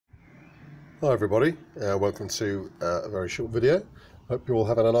Hi everybody, welcome to a very short video. Hope you're all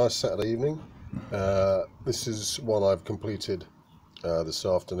having a nice Saturday evening. This is one I've completed this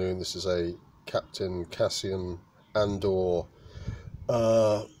afternoon. This is a Captain Cassian Andor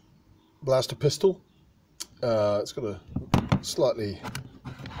blaster pistol. It's got a slightly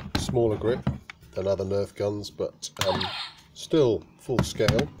smaller grip than other Nerf guns, but still full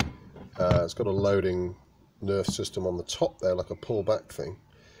scale. It's got a loading Nerf system on the top there, like a pullback thing.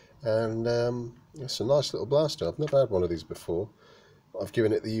 And it's a nice little blaster. I've never had one of these before. I've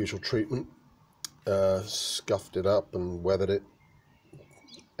given it the usual treatment, scuffed it up and weathered it,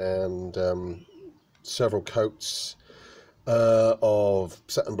 and several coats of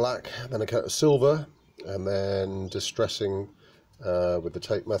satin black, then a coat of silver, and then distressing with the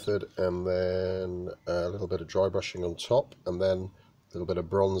tape method, and then a little bit of dry brushing on top, and then a little bit of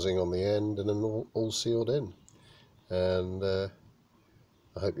bronzing on the end, and then all sealed in. And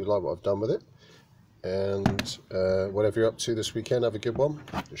I hope you like what I've done with it, and whatever you're up to this weekend, have a good one.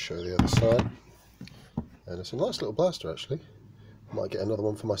 Just show the other side, and it's a nice little blaster actually. I might get another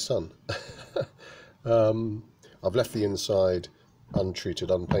one for my son. I've left the inside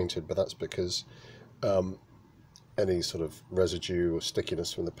untreated, unpainted, but that's because any sort of residue or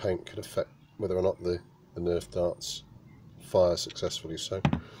stickiness from the paint could affect whether or not the Nerf darts fire successfully. So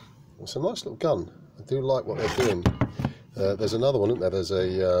it's a nice little gun. I do like what they're doing. There's another one, isn't there? There's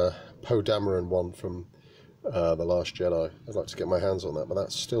a Poe Dameron one from The Last Jedi. I'd like to get my hands on that, but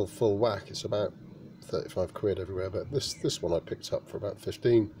that's still full whack. It's about 35 quid everywhere, but this one I picked up for about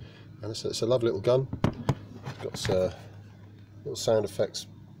 15, and it's a lovely little gun. It's got little sound effects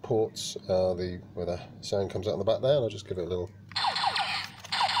ports, where the sound comes out on the back there, and I'll just give it a little.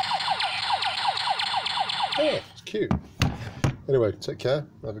 Yeah, it's cute. Anyway, take care,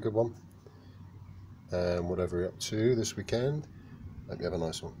 have a good one. And whatever you're up to this weekend, hope you have a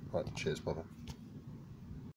nice one. Right, cheers, bye.